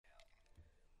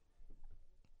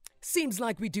Seems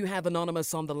like we do have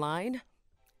Anonymous on the line.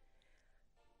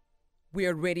 We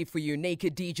are ready for you,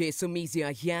 Naked DJ Somizi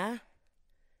here.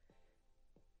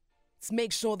 Let's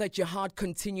make sure that your heart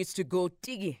continues to go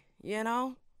diggy, you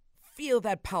know? Feel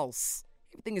that pulse.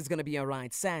 Everything is going to be all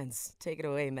right. Sands, take it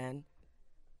away, man.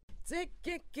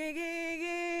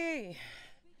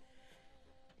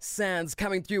 Sands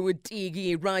coming through with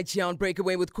Diggy right here on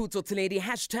Breakaway with Kuto Lady.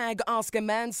 Hashtag Ask a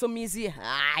Man Somizi.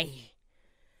 Hi.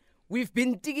 We've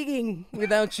been digging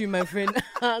without you, my friend.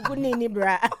 Good name,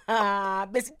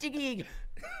 brah. Best digging.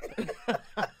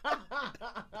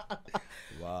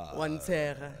 Wow. One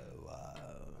terra. Wow.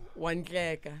 One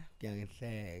kleka.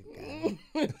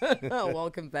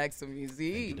 Welcome back, Somizi.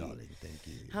 Thank you, darling. Thank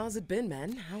you. How's it been,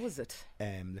 man? How was it?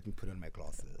 Let me put on my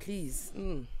glasses. Please,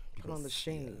 put on the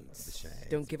shades. The shades.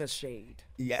 Don't give us shade.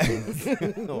 Yeah.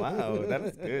 Wow, that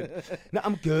was good. No,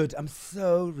 I'm good. I'm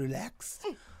so relaxed.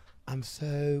 I'm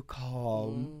so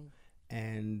calm.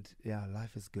 And yeah,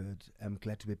 life is good. I'm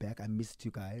glad to be back. I missed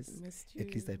you guys. Missed you.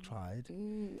 At least I tried.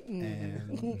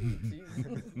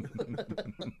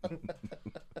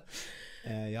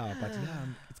 Yeah, but yeah,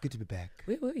 it's good to be back.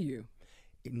 Where were you?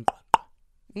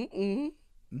 Really?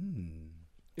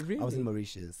 I was in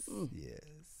Mauritius. Yes.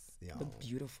 Yeah. But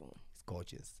beautiful. It's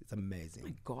gorgeous. It's amazing. Oh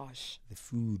my gosh. The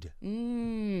food.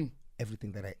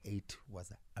 Everything that I ate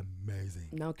was amazing.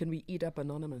 Now can we eat up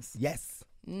Anonymous? Yes.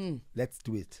 Let's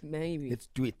do it. Maybe. Let's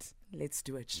do it. Let's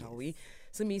do it, shall we?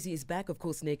 Somizi is back, of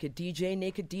course, Naked DJ.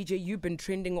 Naked DJ, you've been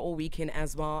trending all weekend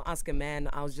as well. Ask a Man,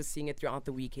 I was just seeing it throughout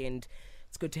the weekend.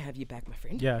 It's good to have you back, my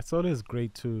friend. Yeah, it's always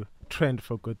great to trend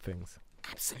for good things.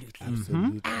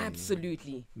 Absolutely.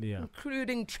 Absolutely. Yeah.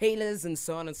 Including trailers and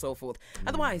so on and so forth.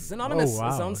 Otherwise, Anonymous is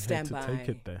on standby. Had to take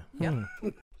it there. Yeah.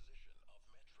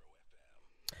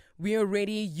 We are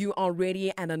ready, you are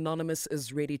ready, and Anonymous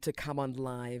is ready to come on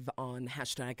live on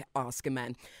hashtag Ask a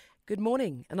Man. Good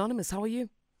morning, Anonymous, how are you?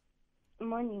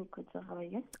 Morning, Kuto. How are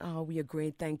you? Oh, we are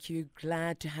great, thank you.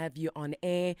 Glad to have you on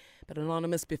air. But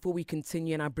Anonymous, before we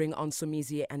continue and I bring on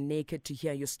Somizi and Naked to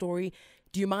hear your story,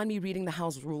 do you mind me reading the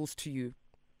house rules to you?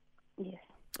 Yes.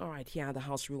 All right, here are the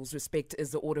house rules. Respect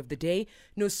is the order of the day.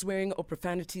 No swearing or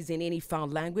profanities in any foul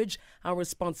language. Our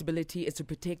responsibility is to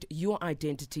protect your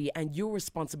identity, and your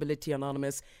responsibility,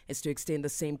 Anonymous, is to extend the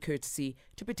same courtesy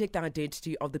to protect the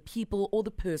identity of the people or the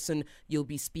person you'll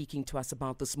be speaking to us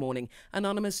about this morning.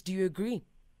 Anonymous, do you agree?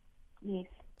 Yes.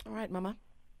 All right, Mama.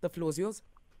 The floor is yours.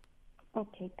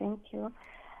 Okay, thank you.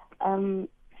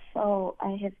 So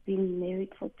I have been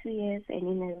married for 2 years and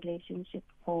in a relationship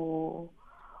for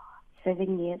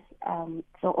 7 years.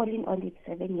 So all in all, it's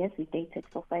 7 years. We dated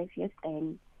for 5 years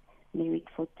and married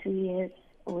for 2 years.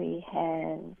 We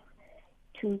have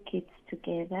 2 kids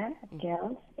together,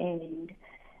 girls, and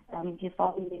he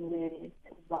found me with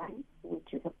one,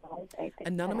 which is a boy.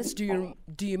 Anonymous, do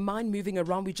you mind moving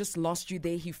around? We just lost you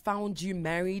there. He found you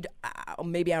married, or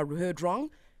maybe I heard wrong?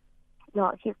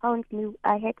 No, he found me.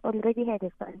 I had already had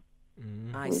a son.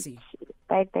 I see.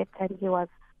 By that time, he was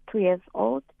 2 years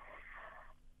old.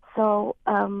 So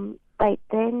by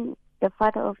then, the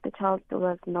father of the child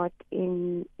was not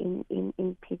in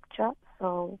picture.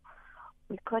 So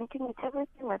we continued.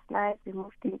 Everything was nice. We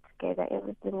moved in together.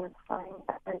 Everything was fine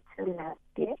up until last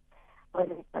year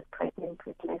when I got pregnant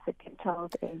with my second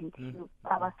child and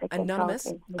our second Anonymous,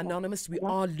 child. Anonymous, we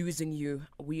are losing you.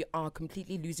 We are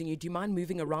completely losing you. Do you mind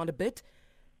moving around a bit?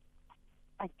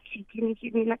 Can you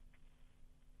hear me now?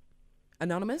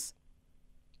 Anonymous?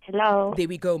 Hello. There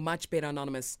we go. Much better,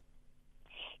 Anonymous.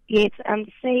 Yes, I'm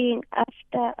saying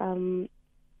after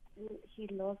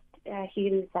he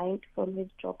resigned from his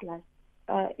job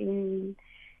in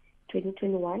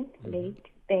 2021 late.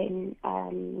 Then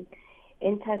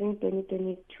entering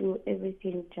 2022,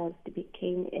 everything just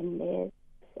became a mess.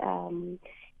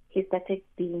 He started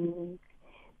being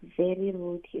very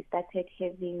rude. He started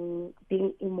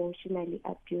being emotionally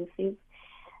abusive.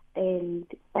 And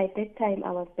by that time,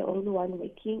 I was the only one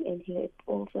working, and he had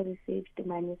also received the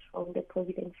money from the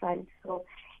Provident Fund. So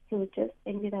he would just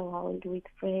spend it around with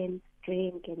friends,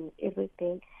 drink, and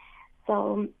everything.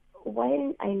 So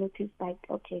when I noticed that,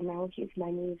 okay, now his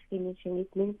money is finishing,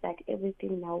 it means that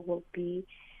everything now will be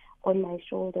on my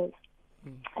shoulders.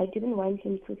 I didn't want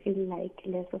him to feel like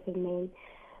less of a man.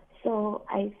 So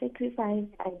I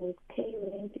sacrificed. I would pay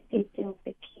rent, take care of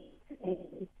the kids,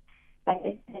 and by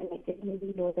that time, I didn't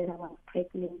really know that I was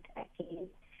pregnant again.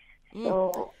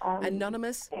 So,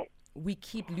 Anonymous, we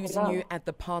keep losing you at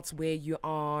the parts where you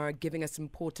are giving us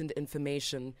important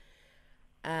information.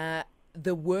 The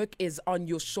work is on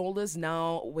your shoulders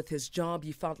now with his job.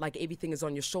 You felt like everything is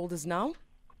on your shoulders now?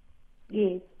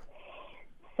 Yes.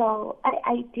 So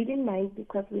I didn't mind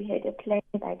because we had a plan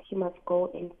that he must go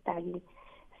and study.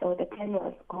 So the plan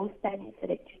was go study so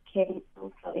that you can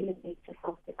also elevate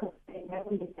yourself because the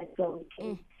environment that you're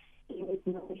working in is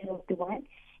not a healthy one.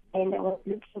 And I was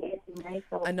looking at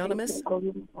myself. Anonymous?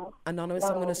 Anonymous,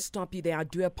 I'm going to So- stop you there. I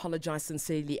do apologize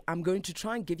sincerely. I'm going to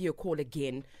try and give you a call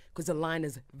again because the line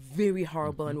is very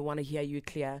horrible and we want to hear you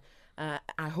clear.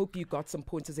 I hope you got some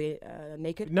pointers there,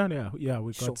 Naked. No, yeah,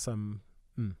 we Sure. got some.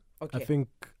 Okay. I think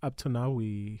up to now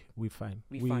we're fine.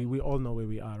 We fine. We all know where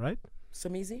we are, right?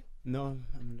 Somizi, No,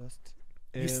 I'm lost.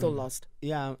 you're still lost.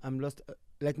 Yeah, I'm lost.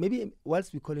 Like maybe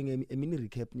whilst we're calling a mini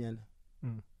recap, Nyana,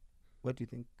 Mm. what do you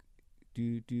think?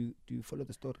 Do you follow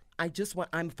the story?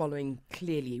 I'm following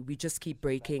clearly. We just keep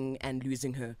breaking and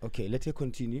losing her. Okay, let her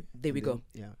continue. There we and go.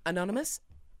 then- Yeah. Anonymous,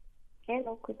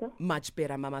 Hello, Kudo. much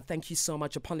better, Mama. Thank you so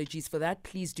much. Apologies for that.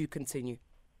 Please do continue.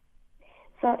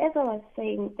 So as I was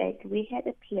saying that we had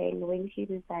a plan when he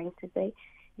resigned to say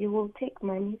you will take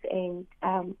money and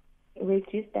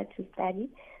reduce that to study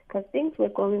because things were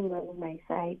going well on my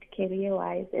side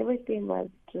career-wise. Everything was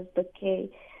just okay.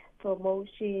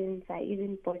 Promotions, I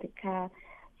even bought a car.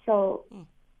 So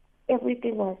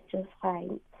everything was just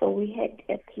fine. So we had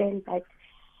a plan, but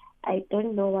I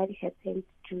don't know what happened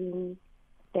during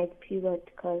that period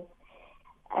because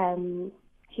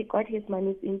he got his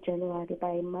money in January.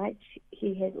 By March,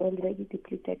 he has already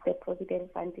depleted the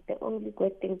provident fund. The only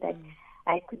good thing that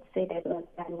I could say that was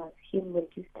done was him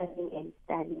registering and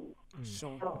studying.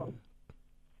 Sure. So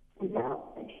now,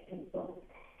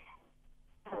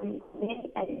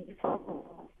 maybe I found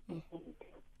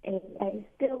and I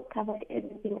still covered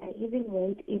everything. I even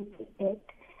went into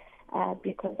debt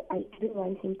because I didn't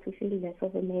want him to feel less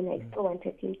of a man. I still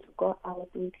wanted him to go out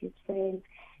with his friends,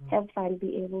 have fun,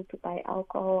 be able to buy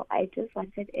alcohol. I just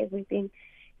wanted everything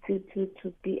to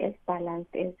be as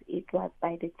balanced as it was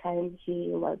by the time he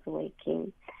was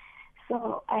working.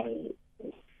 So I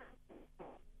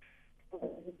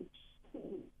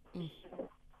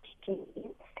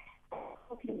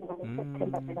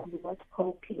September, and I was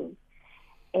hoping.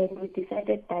 And we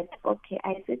decided that, okay,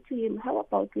 I said to him, how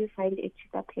about we find a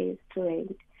cheaper place to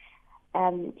rent?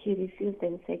 He refused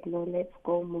and said, no, let's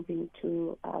go moving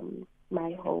to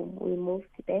my home. We moved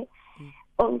there,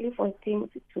 only for things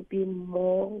to be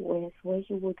more worse, where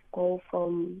he would go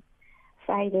from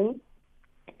Friday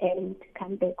and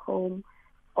come back home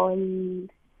on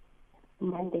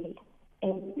Monday.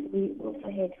 And we also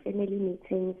had family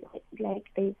meetings, like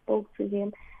they spoke to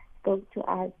him, spoke to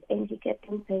us, and he kept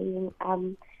on saying,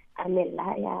 I'm a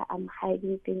liar, I'm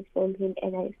hiding things from him,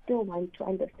 and I still want to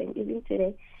understand. Even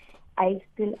today, I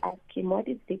still ask him, what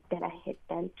is it that I had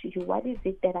done to you? What is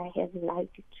it that I have lied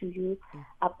to you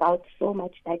about so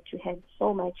much that you have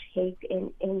so much hate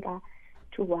and anger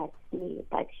towards me?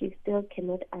 But he still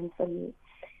cannot answer me.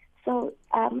 So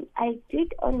I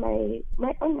did on my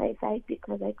side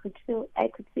because I could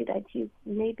see that he's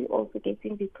maybe also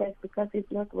getting depressed because he's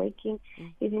not working,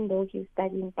 even though he's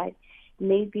studying. But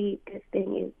maybe this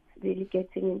thing is really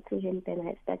getting into him. Then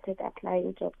I started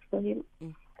applying jobs for him.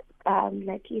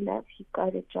 Lucky enough, he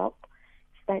got a job.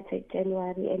 Started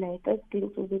January, and I thought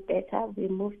things would be better. We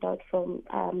moved out from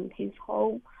his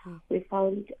home. We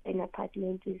found an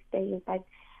apartment to stay in, but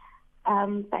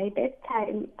by that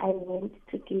time, I went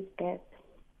to give birth.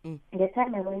 The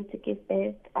time I went to give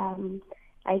birth,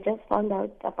 I just found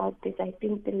out about this, I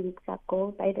think 3 weeks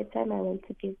ago. By the time I went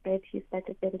to give birth, he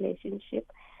started the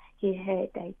relationship. He had,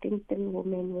 I think, 3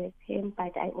 women with him,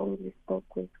 but I only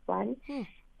spoke with one.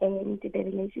 And the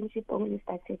relationship only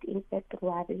started in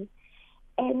February.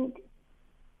 And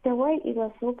the way it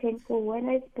was so painful, when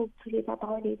I spoke to him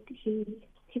about it,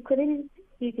 he couldn't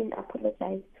even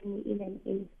apologize to me in an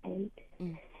instant.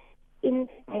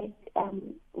 Instead,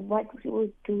 what we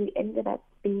would do, we ended up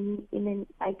being in an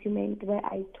argument where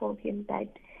I told him that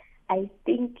I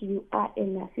think you are a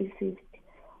narcissist.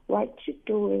 What you're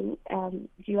doing,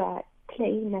 you are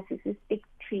playing narcissistic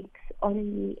tricks on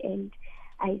me, and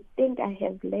I think I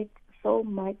have let so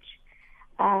much,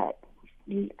 I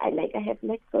have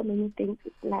let so many things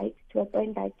slide to a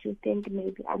point that you think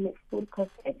maybe I'm a fool because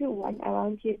everyone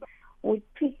around him would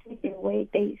treat me the way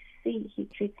they see he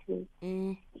treats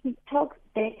me. He talks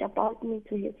bad about me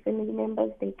to his family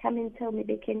members. They come and tell me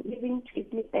they can even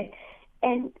treat me bad.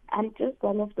 And I'm just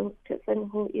one of those person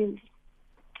who is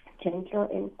gentle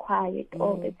and quiet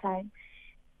all the time.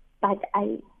 But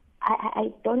I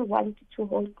don't want to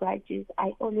hold grudges.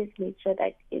 I always make sure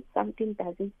that if something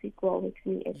doesn't sit well with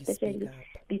me, especially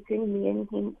between me and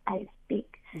him, I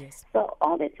speak. Yes. So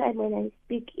all the time when I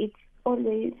speak, it's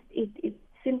always, it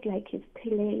seems like he's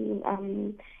playing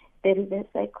the reverse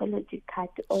psychology card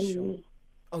on me.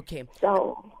 Okay.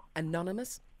 So,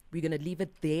 Anonymous, we're going to leave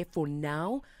it there for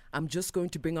now. I'm just going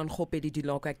to bring on Khopedi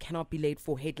Diloko. I cannot be late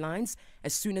for headlines.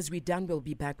 As soon as we're done, we'll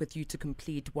be back with you to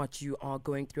complete what you are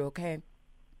going through, okay?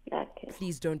 okay.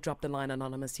 Please don't drop the line,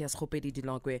 Anonymous. Yes, Khopedi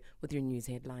Diloko with your news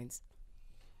headlines.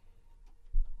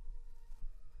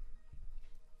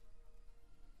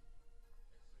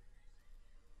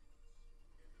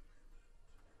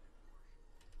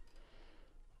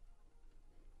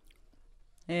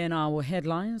 In our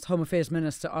headlines, Home Affairs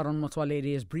Minister Aaron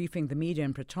Motsoaledi is briefing the media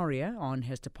in Pretoria on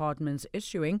his department's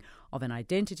issuing of an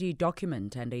identity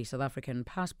document and a South African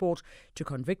passport to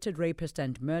convicted rapist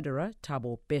and murderer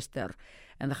Thabo Bester.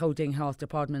 And the Gauteng Health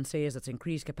Department says it's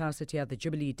increased capacity at the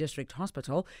Jubilee District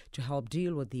Hospital to help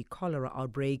deal with the cholera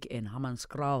outbreak in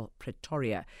Hammanskraal,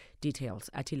 Pretoria. Details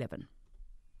at 11.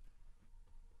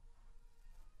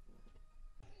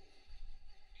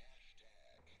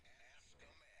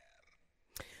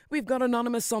 We've got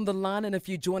Anonymous on the line, and if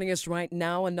you're joining us right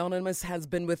now, Anonymous has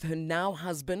been with her now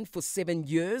husband for 7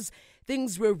 years.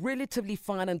 Things were relatively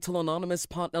fine until Anonymous'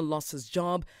 partner lost his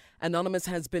job. Anonymous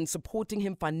has been supporting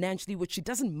him financially, which she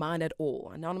doesn't mind at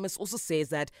all. Anonymous also says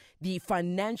that the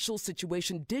financial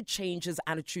situation did change his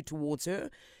attitude towards her.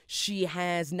 She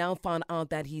has now found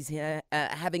out that he's here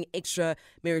having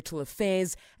extramarital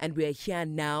affairs, and we're here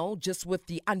now just with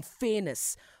the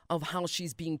unfairness of how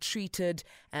she's being treated,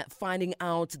 finding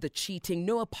out the cheating.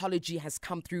 No apology has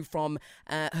come through from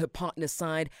her partner's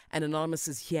side, and Anonymous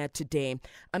is here today.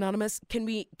 Anonymous, can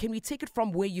we take it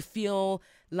from where you feel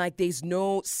like there's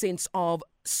no sense of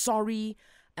sorry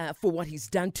for what he's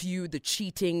done to you, the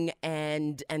cheating,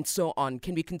 and so on?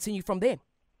 Can we continue from there?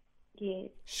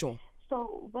 Yes. Sure.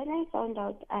 So when I found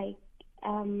out, I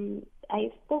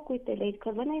spoke with the lady,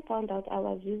 because when I found out I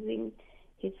was using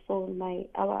his phone,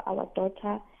 our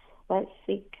daughter was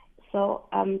sick. So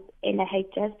and I had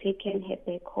just taken her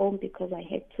back home because I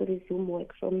had to resume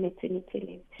work from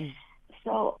maternity leave.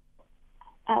 So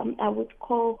I would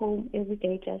call home every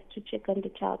day just to check on the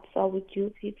child. So I would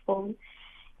use his phone,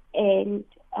 and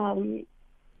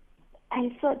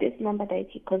I saw this number that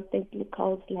he constantly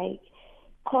calls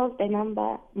the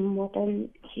number more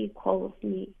than he calls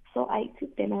me. So I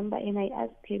took the number and I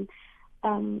asked him,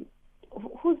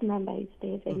 whose number is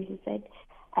this? And he said,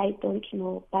 I don't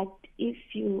know, but if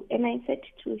you, and I said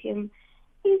to him,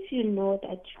 if you know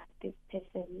that you're this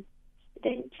person,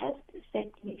 then just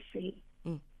set me free.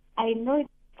 I know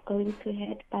it's going to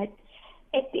hurt, but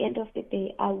at the end of the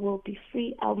day, I will be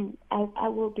free. I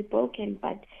will be broken,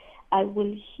 but I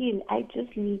will heal. I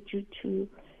just need you to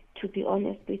be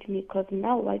honest with me, because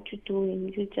now what you're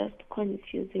doing, you're just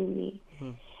confusing me.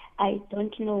 I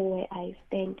don't know where I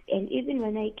stand. And even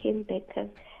when I came back, because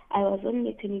I was on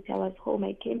maternity, I was home,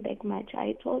 I came back March,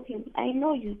 I told him, I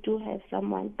know you do have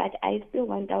someone, but I still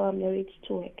want our marriage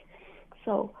to work.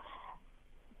 So,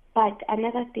 but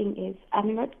another thing is,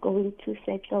 I'm not going to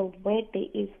settle where there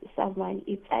is someone.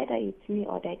 It's either it's me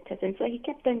or that person. So he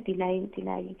kept on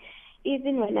denying.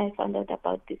 Even when I found out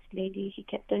about this lady, he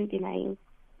kept on denying,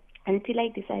 until I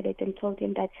decided and told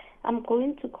him that I'm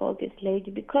going to call this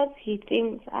lady, because he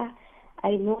thinks,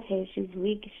 I know her, she's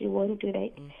weak, she won't do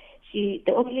that.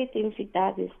 The only thing she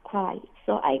does is cry.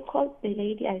 So I called the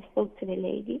lady, I spoke to the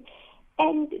lady,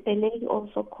 and the lady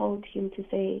also called him to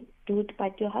say, dude,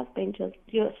 but your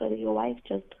wife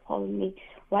just called me,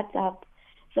 what's up?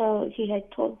 So he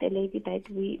had told the lady that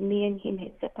me and him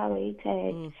had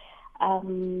separated.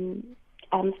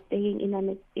 I'm staying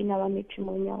in our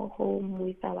matrimonial home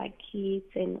with our kids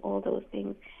and all those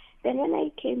things. Then when I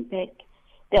came back,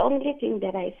 the only thing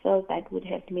that I felt that would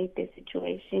have made the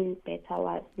situation better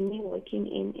was me walking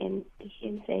in and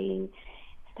him saying,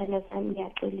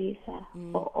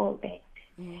 for all that.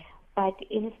 But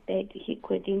instead, he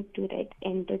couldn't do that.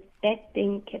 And that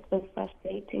thing kept on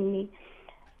frustrating me.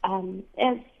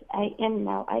 As I am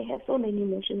now, I have so many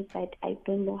emotions that I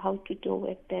don't know how to deal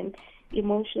with them.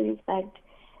 Emotions that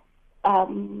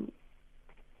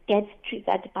get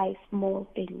triggered by small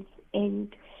things.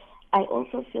 And I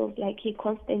also feel like he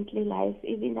constantly lies,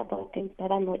 even about things that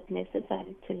are not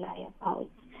necessary to lie about.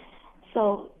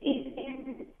 So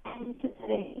even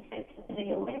today,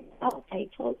 I went out, I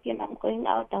told him I'm going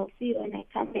out, I'll see you when I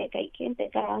come back. I came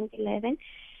back around 11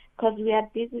 because we are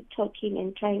busy talking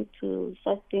and trying to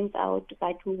sort things out,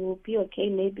 but we will be okay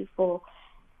maybe for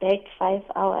that 5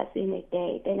 hours in a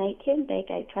day. Then I came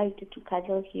back, I tried to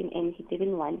cuddle him, and he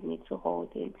didn't want me to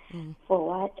hold him. For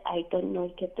what? I don't know.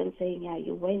 He kept on saying, yeah,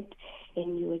 you went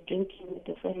and you were drinking with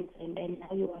your friends, and then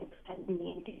now you want to cuddle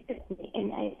me and disturb me.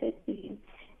 And I said to him,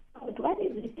 God, what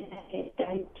is it that I have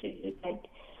done to you that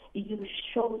you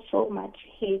show so much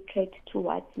hatred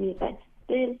towards me, but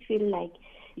still feel like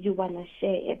you want to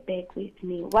share a bag with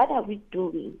me. What are we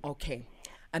doing? Okay.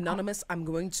 Anonymous, I'm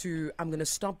going to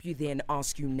stop you there and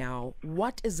ask you now,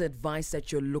 what is the advice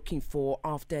that you're looking for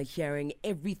after hearing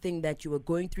everything that you are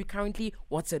going through currently?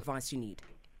 What's the advice you need?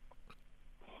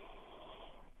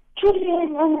 Truly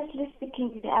and honestly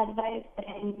speaking, the advice that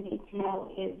I need now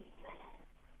is,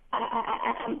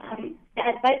 the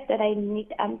advice that I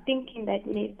need, I'm thinking that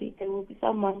maybe there will be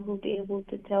someone who will be able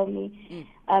to tell me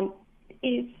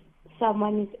if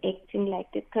someone is acting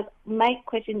like this. Because my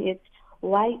question is,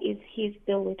 why is he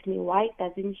still with me? Why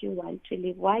doesn't he want to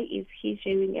leave? Why is he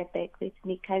sharing a bag with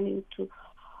me, coming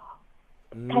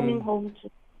home to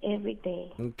every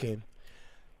day? Okay.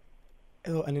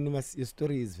 Oh, Anonymous, your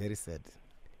story is very sad.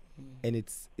 And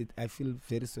I feel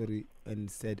very sorry and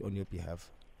sad on your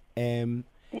behalf.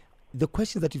 The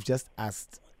questions that you've just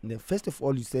asked, first of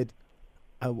all, you said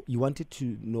you wanted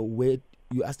to know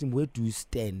you asked him, where do you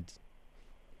stand?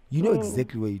 You know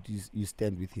exactly where you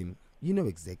stand with him. You know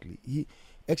exactly.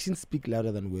 Actions speak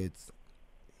louder than words.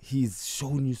 He's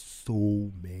shown you so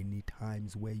many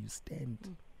times where you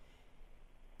stand.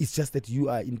 It's just that you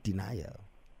are in denial,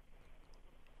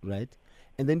 right?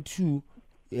 And then two,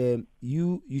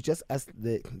 you just asked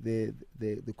the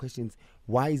questions.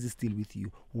 Why is he still with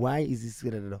you? Why is this?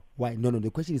 Why? No.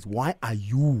 The question is, why are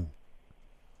you?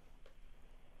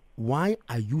 Why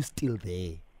are you still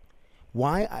there?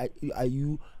 Why are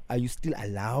you still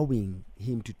allowing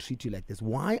him to treat you like this?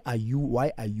 Why are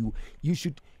you? You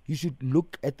should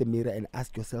look at the mirror and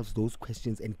ask yourselves those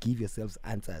questions and give yourselves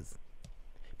answers.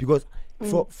 Because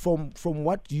from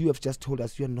what you have just told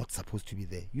us, you are not supposed to be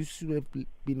there. You should have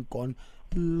been gone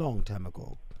a long time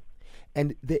ago.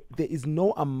 And there is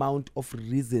no amount of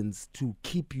reasons to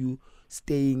keep you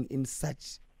staying in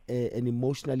such an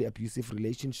emotionally abusive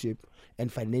relationship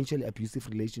and financially abusive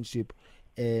relationship.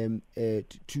 There's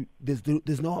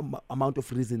no amount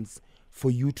of reasons for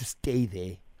you to stay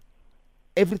there.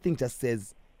 Everything just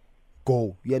says,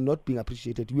 go. You are not being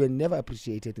appreciated. You were never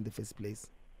appreciated in the first place.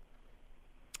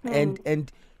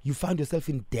 And you found yourself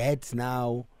in debt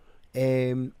now.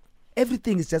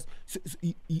 Everything is just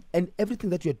and everything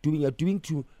that you're doing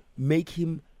to make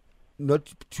him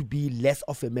not to be less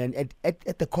of a man, and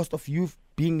at the cost of you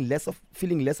feeling less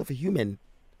of a human.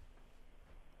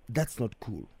 That's not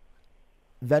cool.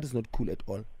 That is not cool at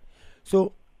all.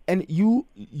 So, and you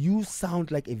sound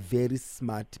like a very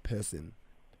smart person.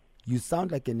 You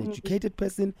sound like an educated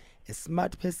person, a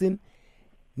smart person.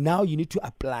 Now you need to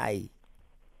apply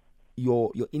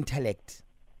your intellect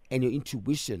and your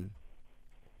intuition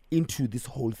into this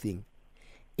whole thing.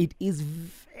 It is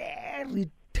very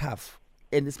tough,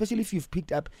 and especially if you've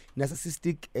picked up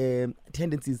narcissistic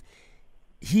tendencies.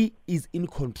 He is in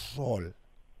control.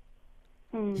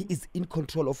 He is in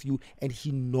control of you, and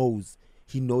he knows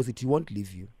it. He won't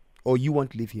leave you, or you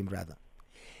won't leave him, rather.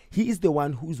 He is the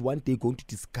one who is one day going to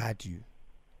discard you,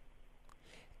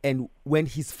 and when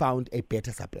he's found a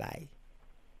better supply.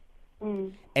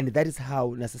 And that is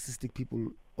how narcissistic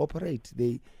people operate.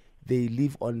 They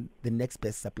live on the next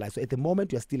best supply. So at the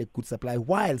moment, you're still a good supply,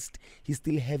 whilst he's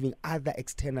still having other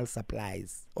external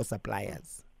supplies or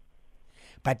suppliers.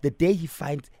 But the day he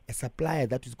finds a supplier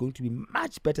that is going to be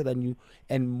much better than you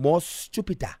and more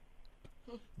stupider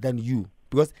than you,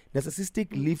 because narcissistic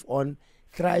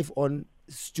thrive on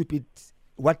stupid,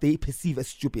 what they perceive as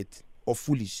stupid or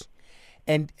foolish,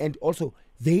 and also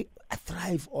they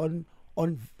thrive on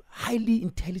highly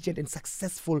intelligent and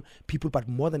successful people, but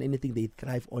more than anything, they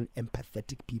thrive on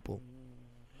empathetic people.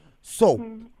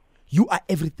 So you are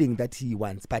everything that he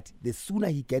wants, but the sooner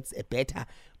he gets a better,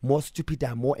 more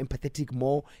stupider, more empathetic,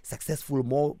 more successful,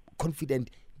 more confident,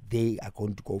 they are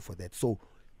going to go for that. So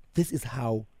this is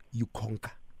how you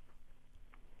conquer.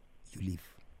 You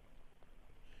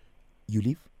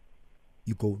leave.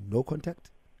 You go no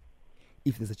contact.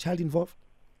 If there's a child involved,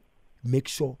 make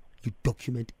sure you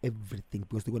document everything,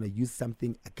 because they're going to use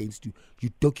something against you.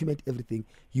 You document everything.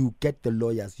 You get the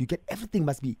lawyers. You get everything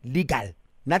must be legal.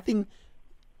 Nothing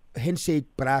handshake,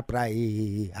 bra,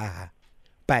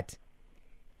 but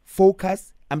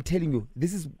focus. I'm telling you,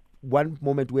 this is one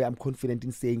moment where I'm confident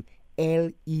in saying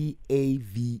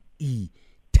LEAVE.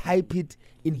 Type it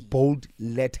in bold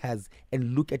letters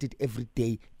and look at it every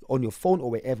day on your phone or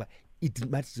wherever. It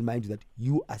must remind you that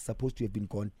you are supposed to have been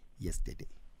gone yesterday.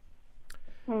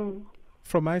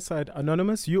 From my side,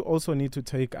 Anonymous, you also need to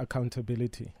take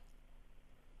accountability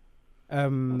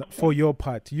for your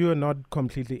part. You are not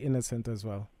completely innocent as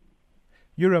well.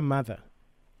 You're a mother.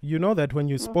 You know that when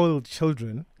you spoil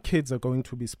children, kids are going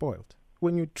to be spoiled.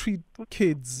 When you treat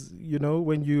kids,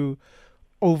 when you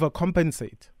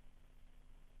overcompensate,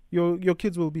 your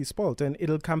kids will be spoiled, and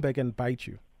it'll come back and bite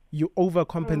you. You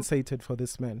overcompensated for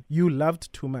this man. You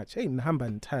loved too much. Hey,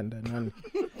 nhamba nthanda nani.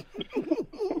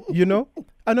 You know?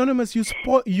 Anonymous,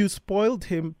 you spoiled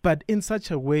him, but in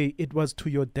such a way it was to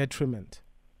your detriment.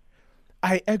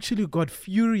 I actually got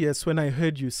furious when I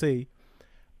heard you say,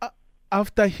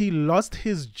 after he lost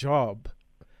his job,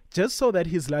 just so that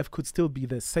his life could still be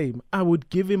the same, I would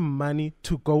give him money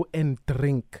to go and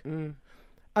drink.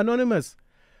 Anonymous,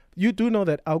 you do know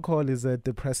that alcohol is a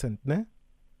depressant, ne?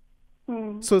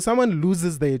 So someone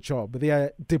loses their job, they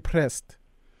are depressed.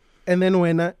 And then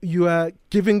when you are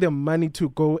giving them money to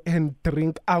go and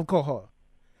drink alcohol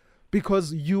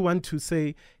because you want to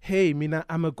say, hey, Mina,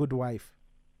 I'm a good wife.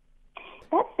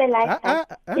 That's the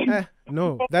life.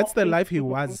 No, that's the life he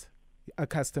was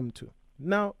accustomed to.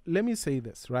 Now, let me say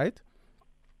this, right?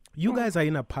 You guys are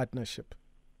in a partnership.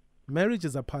 Marriage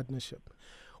is a partnership.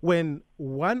 When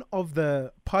one of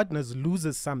the partners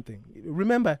loses something,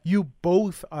 remember, you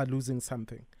both are losing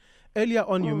something. Earlier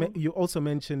on, you also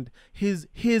mentioned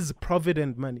his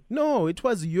provident money. No, it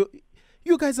was you.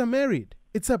 You guys are married.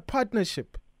 It's a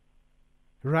partnership,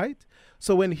 right?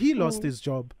 So when he lost his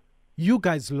job, you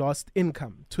guys lost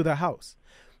income to the house.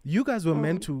 You guys were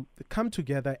meant to come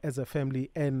together as a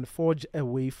family and forge a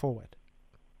way forward,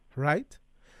 right?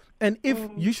 And if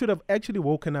you should have actually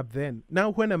woken up then. Now,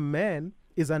 when a man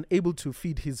is unable to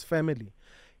feed his family,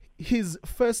 his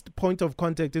first point of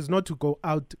contact is not to go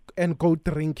out and go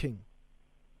drinking,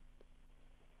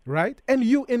 right? And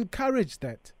you encourage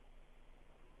that.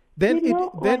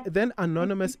 Then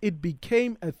Anonymous, it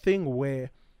became a thing where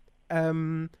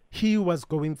he was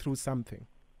going through something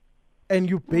and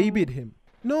you babied him.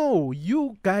 No,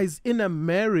 you guys in a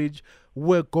marriage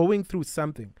were going through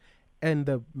something. And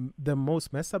the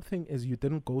most messed up thing is you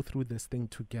didn't go through this thing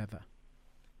together.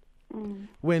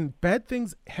 When bad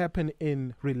things happen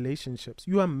in relationships,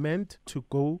 you are meant to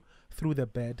go through the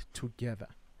bad together.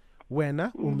 When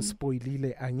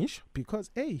spoilile angish, because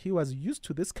hey, he was used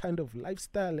to this kind of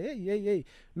lifestyle. Hey.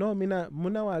 No,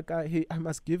 munawaka, hey, I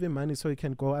must give him money so he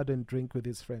can go out and drink with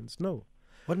his friends. No.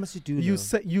 What must you do?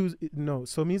 No.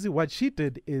 So Mizi, what she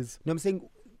did is. No, I'm saying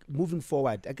moving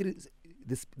forward.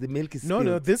 The milk is no.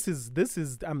 spilled. This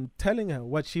is. I'm telling her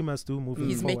what she must do moving forward.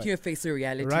 He's making her face the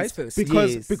realities right? first.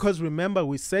 Because remember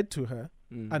we said to her,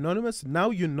 Anonymous,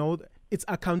 now you know it's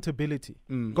accountability.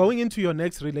 Going into your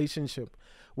next relationship,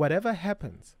 whatever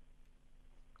happens,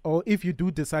 or if you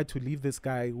do decide to leave this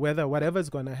guy, whatever's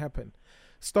going to happen,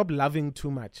 stop loving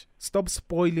too much. Stop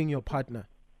spoiling your partner.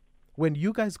 When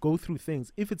you guys go through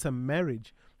things, if it's a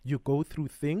marriage, you go through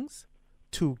things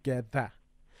together.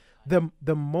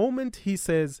 The moment he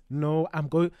says, no, I'm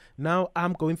going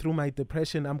through my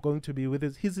depression, I'm going to be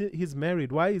with he's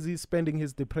married. Why is he spending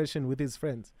his depression with his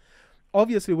friends?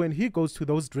 Obviously, when he goes to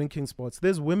those drinking spots,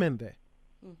 there's women there.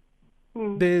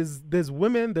 There's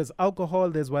women, there's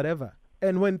alcohol, there's whatever.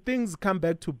 And when things come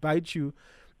back to bite you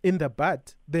in the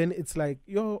butt, then it's like,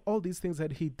 all these things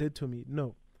that he did to me.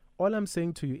 No. All I'm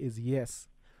saying to you is yes.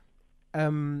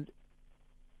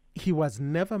 He was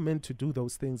never meant to do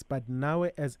those things, but now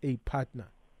as a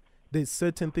partner, there's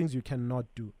certain things you cannot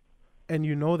do. And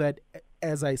you know that,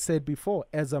 as I said before,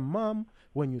 as a mom,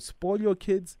 when you spoil your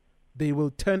kids, they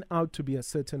will turn out to be a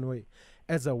certain way.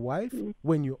 As a wife,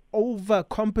 when you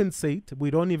overcompensate, we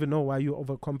don't even know why you're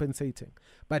overcompensating,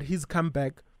 but he's come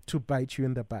back to bite you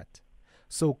in the butt.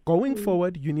 So going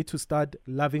forward, you need to start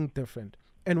loving different.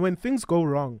 And when things go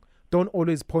wrong, don't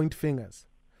always point fingers.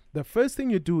 The first thing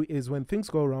you do is when things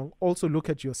go wrong, also look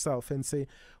at yourself and say,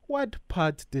 what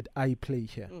part did I play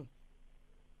here?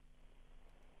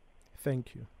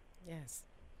 Thank you. Yes.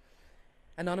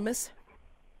 Anonymous,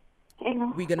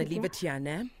 Hello. we're going to leave it here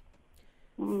now.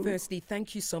 Firstly,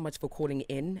 thank you so much for calling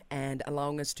in and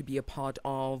allowing us to be a part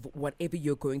of whatever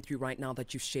you're going through right now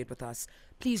that you've shared with us.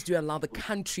 Please do allow the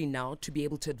country now to be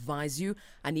able to advise you.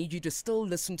 I need you to still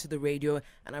listen to the radio,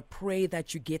 and I pray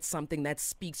that you get something that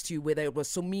speaks to you, whether it was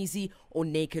Somizi or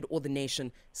Naked or The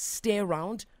Nation. Stay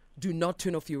around. Do not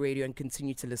turn off your radio and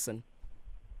continue to listen.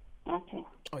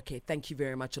 Okay, thank you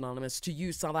very much, Anonymous. To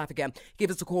you, South Africa,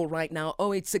 give us a call right now,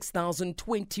 086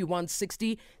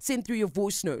 2160. Send through your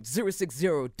voice note, 060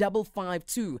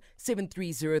 552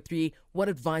 7303. What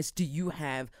advice do you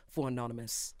have for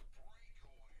Anonymous?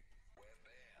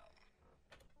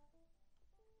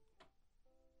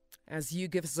 As you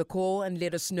give us a call and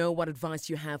let us know what advice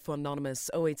you have for Anonymous,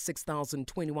 086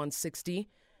 2160.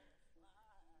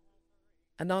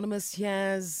 Anonymous,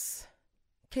 here's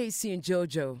Casey and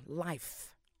Jojo,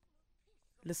 Life.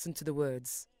 Listen to the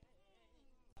words.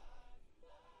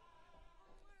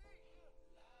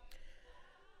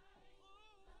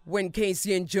 When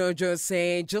Casey and Jojo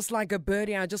say, just like a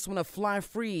birdie, I just want to fly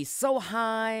free, so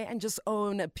high, and just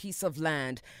own a piece of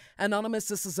land. Anonymous,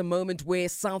 this is a moment where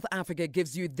South Africa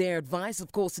gives you their advice.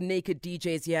 Of course, Naked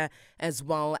DJs here, as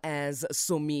well as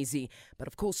Somizi. But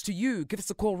of course, to you, give us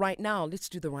a call right now. Let's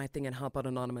do the right thing and help out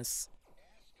Anonymous.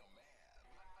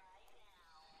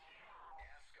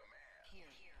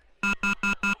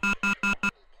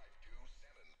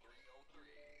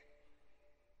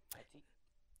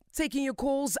 Taking your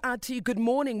calls, Ati, good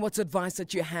morning. What's advice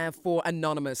that you have for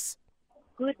Anonymous?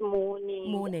 Good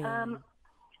morning. Morning.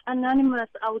 Anonymous,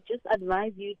 I would just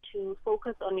advise you to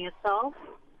focus on yourself.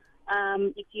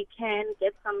 If you can,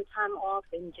 get some time off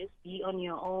and just be on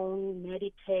your own,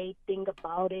 meditate, think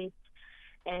about it,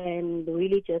 and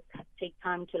really just take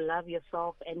time to love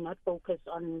yourself and not focus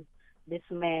on this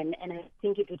man. And I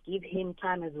think it would give him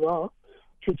time as well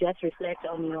to just reflect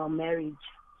on your marriage.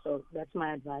 So that's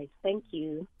my advice. Thank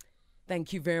you.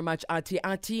 Thank you very much, Ati.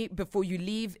 Ati, before you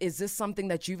leave, is this something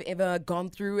that you've ever gone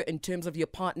through in terms of your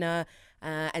partner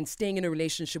and staying in a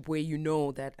relationship where you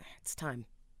know that it's time?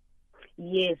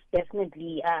 Yes,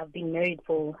 definitely. I've been married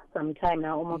for some time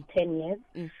now, almost 10 years.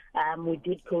 We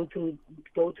did go through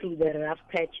the rough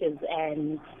patches,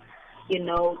 and,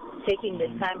 taking the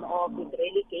time off, it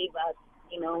really gave us,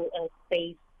 a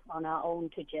space on our own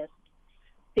to just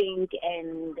think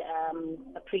and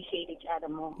appreciate each other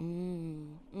more.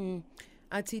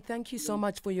 Ati, thank you so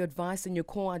much for your advice and your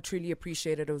call. I truly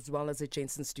appreciate it, as well as at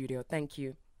Jensen Studio. Thank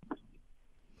you.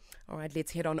 All right,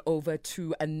 let's head on over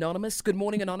to Anonymous. Good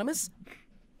morning, Anonymous.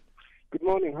 Good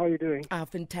morning. How are you doing?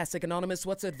 Fantastic. Anonymous,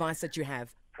 what's the advice that you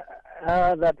have?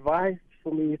 The advice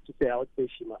for me is to say, I would say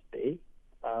she must stay.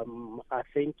 I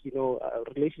think,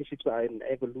 relationships are in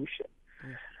evolution.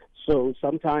 So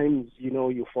sometimes,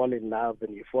 you fall in love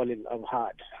and you fall in love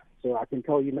hard. So I can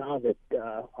tell you now that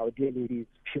our dear lady is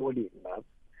purely in love.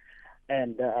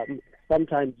 And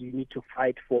sometimes you need to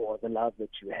fight for the love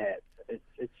that you have.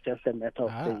 It's just a matter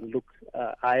of saying, look,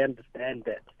 I understand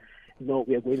that,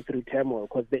 we are going through turmoil,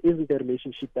 because there isn't a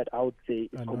relationship that I would say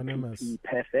is completely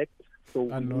perfect. So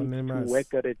we need to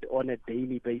work at it on a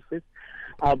daily basis.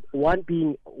 One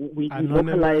being, we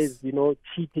localize,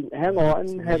 cheating. Hang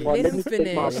on. Let me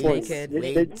state my point.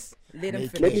 Let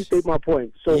me state my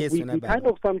point. So yes, we kind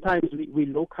of sometimes we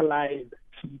localize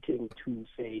cheating to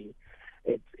say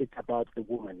it's about the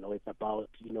woman, or it's about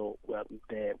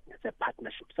the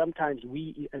partnership. Sometimes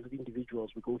we as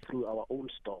individuals, we go through our own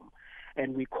storm,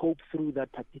 and we cope through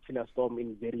that particular storm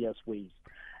in various ways.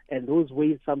 And those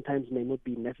ways sometimes may not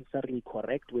be necessarily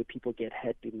correct, where people get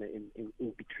hurt in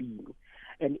between.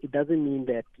 And it doesn't mean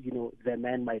that, the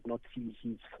man might not see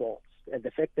his faults. And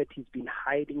the fact that he's been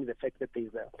hiding, the fact that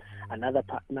there's another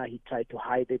partner, he tried to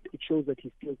hide it, it shows that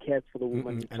he still cares for the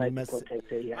woman. He tried to protect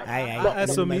her.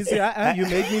 Somizi, you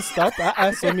made me stop.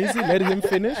 Somizi, let him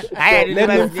finish. Let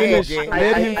him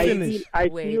finish. I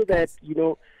feel that,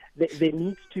 there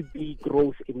needs to be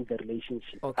growth in the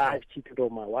relationship. Okay. I've cheated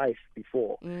on my wife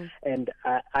before, and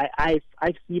I've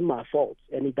seen my faults,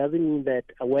 and it doesn't mean that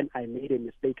when I made a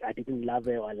mistake, I didn't love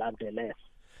her or I loved her less.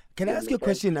 Can I ask you a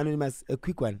question, Anonymous? A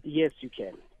quick one. Yes, you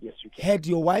can. Had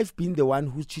your wife been the one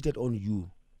who cheated on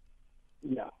you,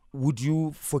 would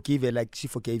you forgive her like she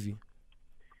forgave you?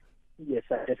 Yes,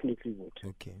 I definitely would.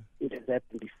 Okay. It has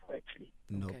happened before, actually.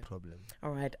 No problem.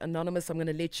 All right, Anonymous, I'm going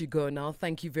to let you go now.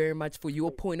 Thank you very much for your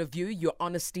point of view, your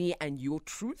honesty, and your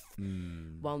truth.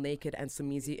 While Naked and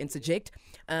Somizi interject.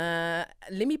 Let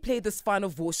me play this final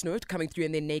voice note coming through,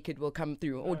 and then Naked will come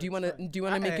through. Or do you want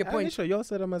to make your point? Sure, you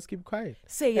said I must keep quiet.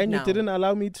 Say it and now. You didn't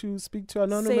allow me to speak to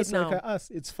Anonymous like now. I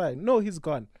asked. It's fine. No, he's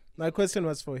gone. My question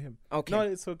was for him. Okay. No,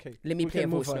 it's okay. Let me play a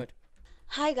voice note.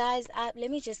 Hi guys, let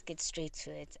me just get straight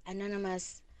to it.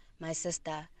 Anonymous, my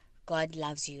sister, God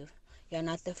loves you. You're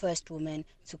not the first woman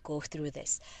to go through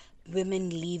this. Women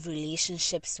leave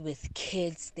relationships with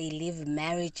kids. They leave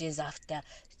marriages after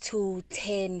 2,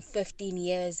 10, 15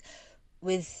 years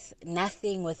with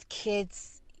nothing, with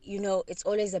kids. It's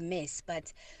always a mess,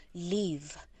 but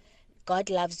leave. God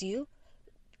loves you.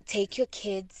 Take your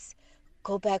kids,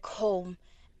 go back home,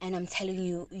 and I'm telling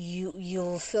you,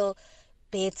 you'll feel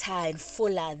better and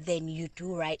fuller than you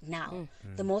do right now.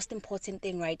 The most important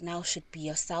thing right now should be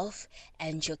yourself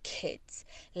and your kids.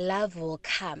 Love will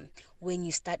come when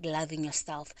you start loving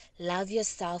yourself. Love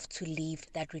yourself to leave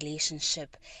that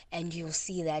relationship, and you'll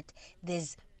see that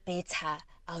there's better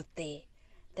out there.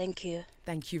 Thank you.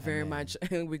 Thank you very much.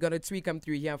 We got a tweet come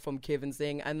through here from Kevin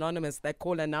saying, Anonymous, that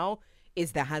caller now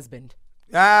is the husband.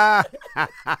 Ah,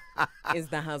 Is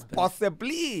the husband.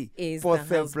 possibly. Is the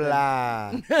Possibly.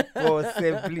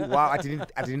 Possibly. Wow, I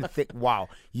didn't think. Wow,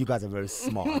 you guys are very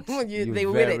smart. You're they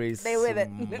with it. very They with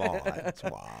it.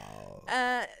 smart.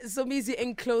 Wow. So, Mizi,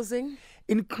 in closing.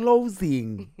 In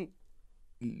closing,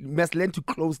 you must learn to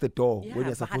close the door when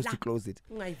you're supposed to Vala. close it.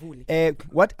 Ungayivuli.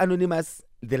 What Anonymous,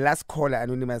 the last caller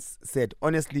Anonymous said,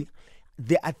 honestly,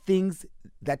 there are things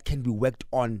that can be worked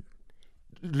on.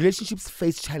 Relationships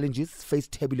face challenges, face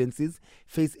turbulences,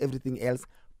 face everything else,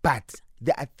 but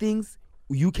there are things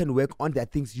you can work on, there are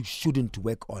things you shouldn't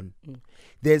work on.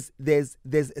 There's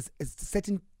a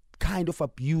certain kind of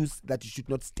abuse that you should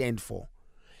not stand for,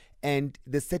 and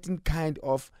there's certain kind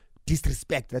of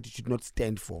disrespect that you should not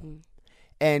stand for.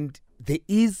 And there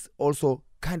is also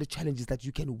kind of challenges that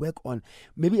you can work on.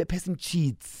 Maybe a person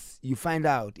cheats, you find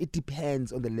out. It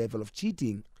depends on the level of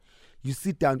cheating. You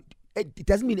sit down. It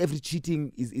doesn't mean every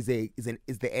cheating is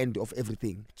the end of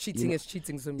everything. Cheating you know? is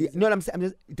cheating. So No, I'm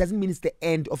just, it doesn't mean it's the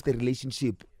end of the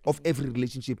relationship, of every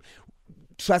relationship.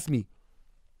 Trust me,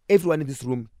 everyone in this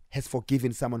room has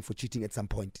forgiven someone for cheating at some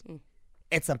point.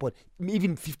 At some point,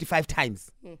 even 55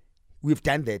 times. We've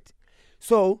done that.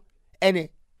 So, and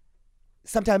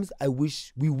sometimes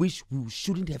we wish we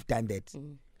shouldn't have done that,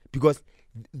 because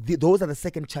those are the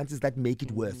second chances that make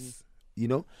it worse. You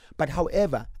know, but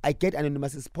however, I get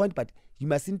Anonymous's point, but you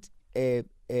mustn't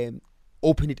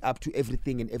open it up to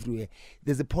everything and everywhere.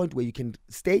 There's a point where you can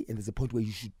stay, and there's a point where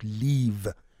you should leave.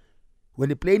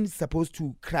 When a plane is supposed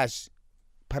to crash,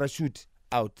 parachute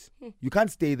out, you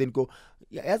can't stay then go.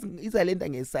 It's a land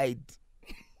on a side.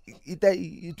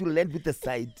 It will land with the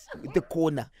side, with the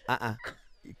corner.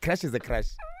 Crash is a crash.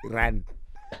 Run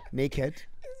naked.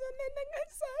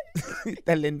 It's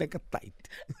a land on a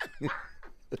side.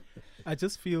 I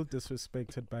just feel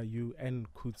disrespected by you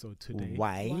and Kuzo today.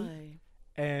 Why?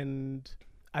 And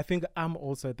I think I'm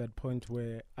also at that point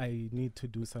where I need to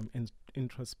do some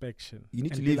introspection. You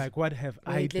need and to be leave. like, what have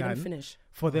I Let him done finish.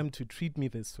 for them to treat me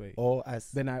this way? Or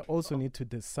us. Then I also need to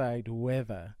decide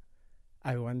whether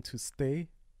I want to stay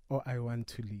or I want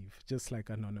to leave, just like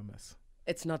Anonymous.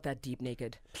 It's not that deep,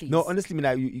 Naked. Please. No, honestly,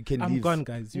 Mina, you can I'm leave. gone,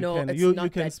 guys. You No, can it's you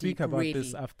not can that speak deep, about really.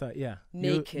 this after. Yeah,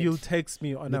 Naked. You'll text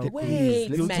me on Naked, our Wait, please.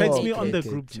 you'll Let's text talk. me on the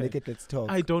Naked, group chat. Naked, let's talk.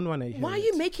 I don't want to hear. Why are it.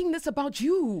 you making this about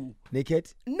you?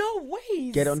 Naked, No way.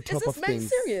 get on top Is of this man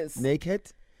things. serious?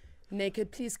 Naked,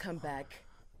 Naked, please come back.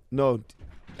 no,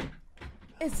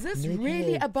 Is this Naked.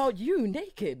 really about you,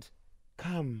 Naked?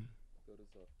 come,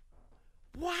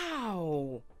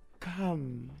 Wow.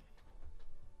 come.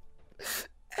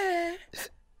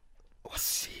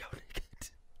 What's she on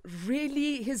Naked?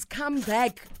 Really? His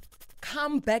comeback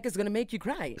is going to make you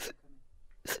cry.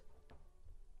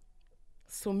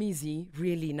 So, Mizi,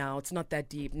 really now, it's not that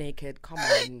deep, Naked. Come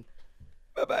on.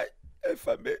 Bye bye. If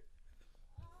I may.